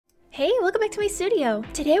Hey, welcome back to my studio.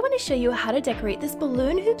 Today I want to show you how to decorate this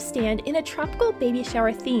balloon hoop stand in a tropical baby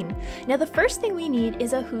shower theme. Now the first thing we need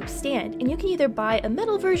is a hoop stand, and you can either buy a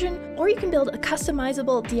metal version or you can build a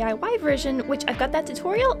customizable DIY version, which I've got that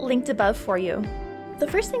tutorial linked above for you. The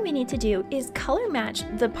first thing we need to do is color match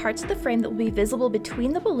the parts of the frame that will be visible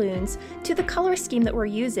between the balloons to the color scheme that we're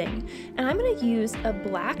using. And I'm going to use a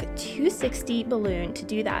black 260 balloon to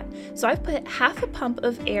do that. So I've put half a pump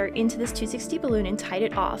of air into this 260 balloon and tied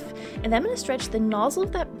it off. And then I'm going to stretch the nozzle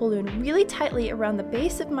of that balloon really tightly around the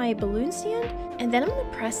base of my balloon stand. And then I'm going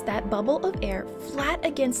to press that bubble of air flat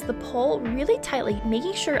against the pole really tightly,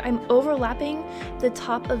 making sure I'm overlapping the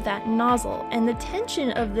top of that nozzle. And the tension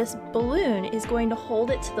of this balloon is going to hold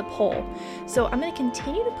it to the pole. So I'm going to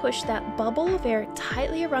continue to push that bubble of air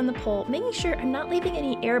tightly around the pole, making sure I'm not leaving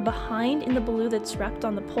any air behind in the balloon that's wrapped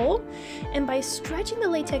on the pole. And by stretching the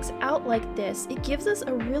latex out like this, it gives us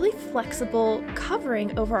a really flexible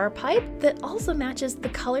covering over our pipe that also matches the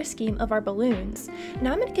color scheme of our balloons.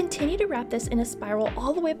 Now I'm going to continue to wrap this in a spiral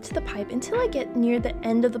all the way up to the pipe until I get near the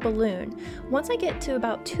end of the balloon. Once I get to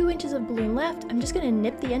about 2 inches of balloon left, I'm just going to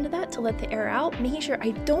nip the end of that to let the air out, making sure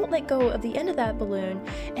I don't let go of the end of that balloon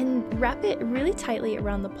and wrap it really tightly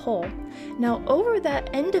around the pole. Now over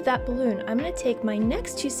that end of that balloon, I'm going to take my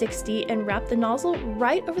next 260 and wrap the nozzle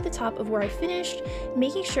right over the top of where I finished,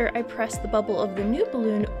 making sure I press the bubble of the new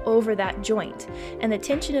balloon over that joint. And the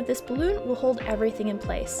tension of this balloon will hold everything in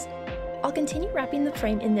place. I'll continue wrapping the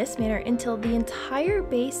frame in this manner until the entire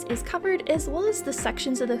base is covered, as well as the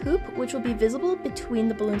sections of the hoop, which will be visible between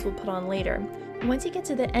the balloons we'll put on later. Once you get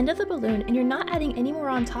to the end of the balloon and you're not adding any more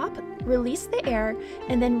on top, release the air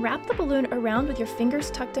and then wrap the balloon around with your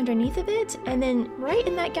fingers tucked underneath of it, and then right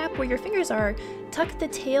in that gap where your fingers are, tuck the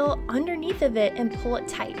tail underneath of it and pull it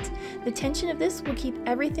tight. The tension of this will keep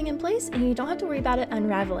everything in place and you don't have to worry about it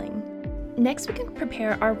unraveling. Next we can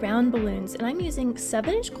prepare our round balloons, and I'm using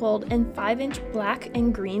 7-inch gold and 5-inch black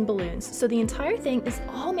and green balloons. So the entire thing is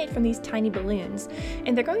all made from these tiny balloons,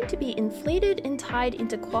 and they're going to be inflated and tied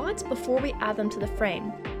into quads before we add them to the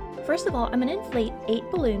frame. First of all, I'm going to inflate 8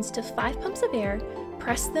 balloons to 5 pumps of air,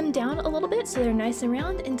 press them down a little bit so they're nice and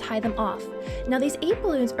round, and tie them off. Now these 8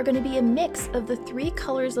 balloons are going to be a mix of the 3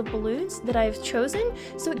 colors of balloons that I've chosen,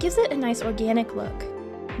 so it gives it a nice organic look.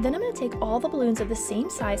 Then I'm going to take all the balloons of the same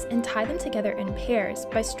size and tie them together in pairs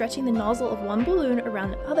by stretching the nozzle of one balloon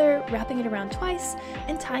around the other, wrapping it around twice,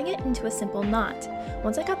 and tying it into a simple knot.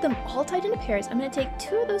 Once I got them all tied into pairs, I'm going to take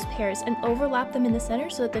 2 of those pairs and overlap them in the center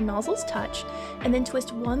so that the nozzles touch, and then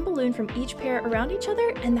twist one balloon from each pair around each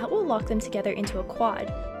other, and that will lock them together into a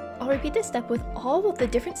quad. I'll repeat this step with all of the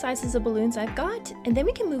different sizes of balloons I've got, and then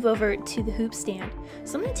we can move over to the hoop stand.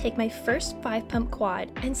 So I'm going to take my first 5-pump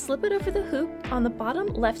quad and slip it over the hoop on the bottom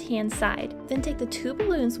left-hand side. Then take the 2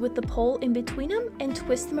 balloons with the pole in between them and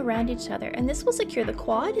twist them around each other, and this will secure the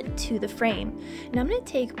quad to the frame. Now I'm going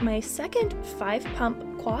to take my second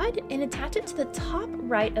 5-pump quad and attach it to the top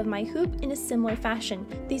right of my hoop in a similar fashion.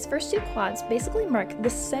 These first 2 quads basically mark the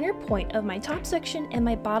center point of my top section and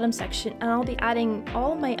my bottom section, and I'll be adding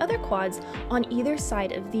all of my other quads on either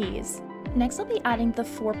side of these. Next I'll be adding the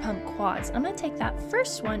 4-pump quads. I'm going to take that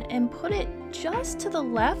first one and put it just to the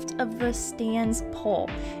left of the stand's pole,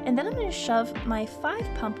 and then I'm going to shove my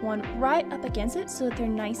 5-pump one right up against it so that they're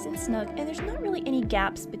nice and snug and there's not really any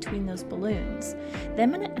gaps between those balloons.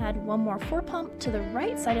 Then I'm going to add one more 4-pump to the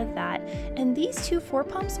right side of that, and these 2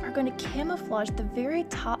 4-pumps are going to camouflage the very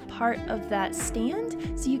top part of that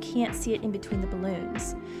stand so you can't see it in between the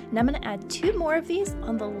balloons. Now I'm going to add 2 more of these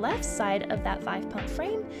on the left side of that 5-pump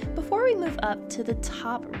frame before we move up to the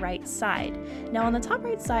top right side. Now on the top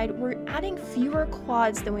right side, we're adding fewer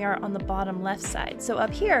quads than we are on the bottom left side. So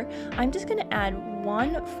up here, I'm just going to add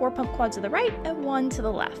 1 4-pump quad to the right and 1 to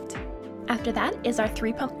the left. After that is our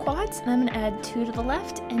 3-pump quads, and I'm going to add 2 to the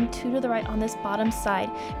left and 2 to the right on this bottom side,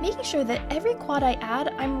 making sure that every quad I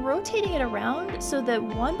add, I'm rotating it around so that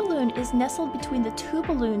one balloon is nestled between the 2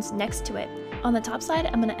 balloons next to it. On the top side,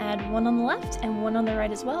 I'm going to add 1 on the left and 1 on the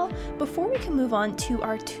right as well, before we can move on to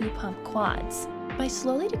our 2-pump quads. By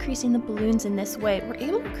slowly decreasing the balloons in this way, we're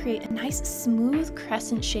able to create a nice smooth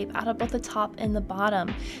crescent shape out of both the top and the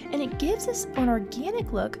bottom, and it gives us an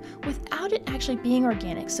organic look without it actually being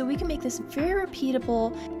organic, so we can make this very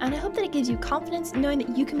repeatable, and I hope that it gives you confidence knowing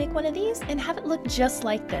that you can make one of these and have it look just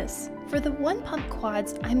like this. For the 1-pump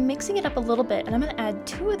quads, I'm mixing it up a little bit, and I'm going to add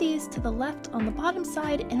 2 of these to the left on the bottom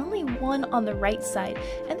side and only 1 on the right side,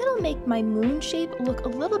 and that'll make my moon shape look a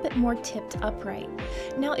little bit more tipped upright.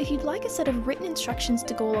 Now if you'd like a set of written instructions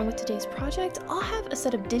to go along with today's project, I'll have a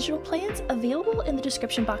set of digital plans available in the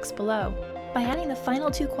description box below. By adding the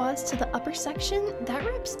final 2 quads to the upper section, that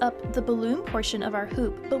wraps up the balloon portion of our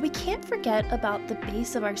hoop, but we can't forget about the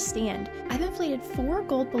base of our stand. I've inflated 4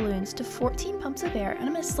 gold balloons to 14 pumps of air, and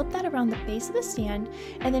I'm going to slip that around the base of the stand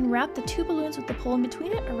and then wrap the 2 balloons with the pole in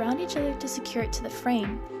between it around each other to secure it to the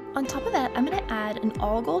frame. On top of that, I'm going to add an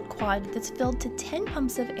all gold quad that's filled to 10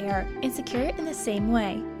 pumps of air and secure it in the same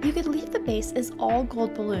way. You could leave the base as all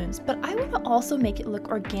gold balloons, but I want to also make it look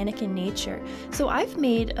organic in nature. So I've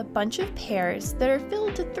made a bunch of pairs that are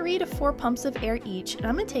filled to 3 to 4 pumps of air each, and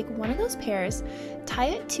I'm going to take one of those pairs, tie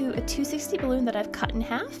it to a 260 balloon that I've cut in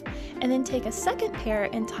half, and then take a second pair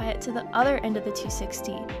and tie it to the other end of the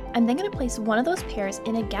 260. I'm then going to place one of those pairs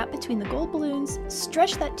in a gap between the gold balloons,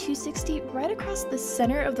 stretch that 260 right across the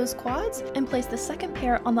center of those quads, and place the second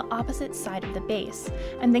pair on the opposite side of the base.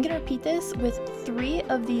 I'm then going to repeat this with 3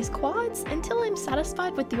 of these quads until I'm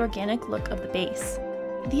satisfied with the organic look of the base.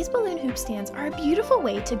 These balloon hoop stands are a beautiful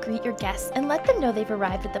way to greet your guests and let them know they've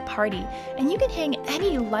arrived at the party, and you can hang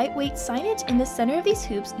any lightweight signage in the center of these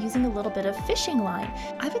hoops using a little bit of fishing line.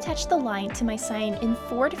 I've attached the line to my sign in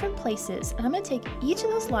 4 different places, and I'm going to take each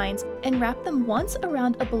of those lines and wrap them once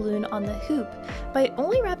around a balloon on the hoop. By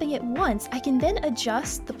only wrapping it once, I can then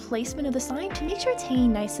adjust the placement of the sign to make sure it's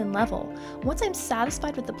hanging nice and level. Once I'm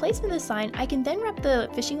satisfied with the placement of the sign, I can then wrap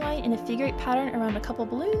the fishing line in a figure-8 pattern around a couple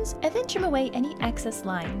balloons, and then trim away any excess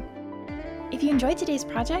line. If you enjoyed today's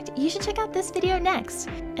project, you should check out this video next.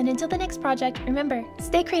 And until the next project, remember,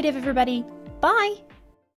 stay creative everybody! Bye!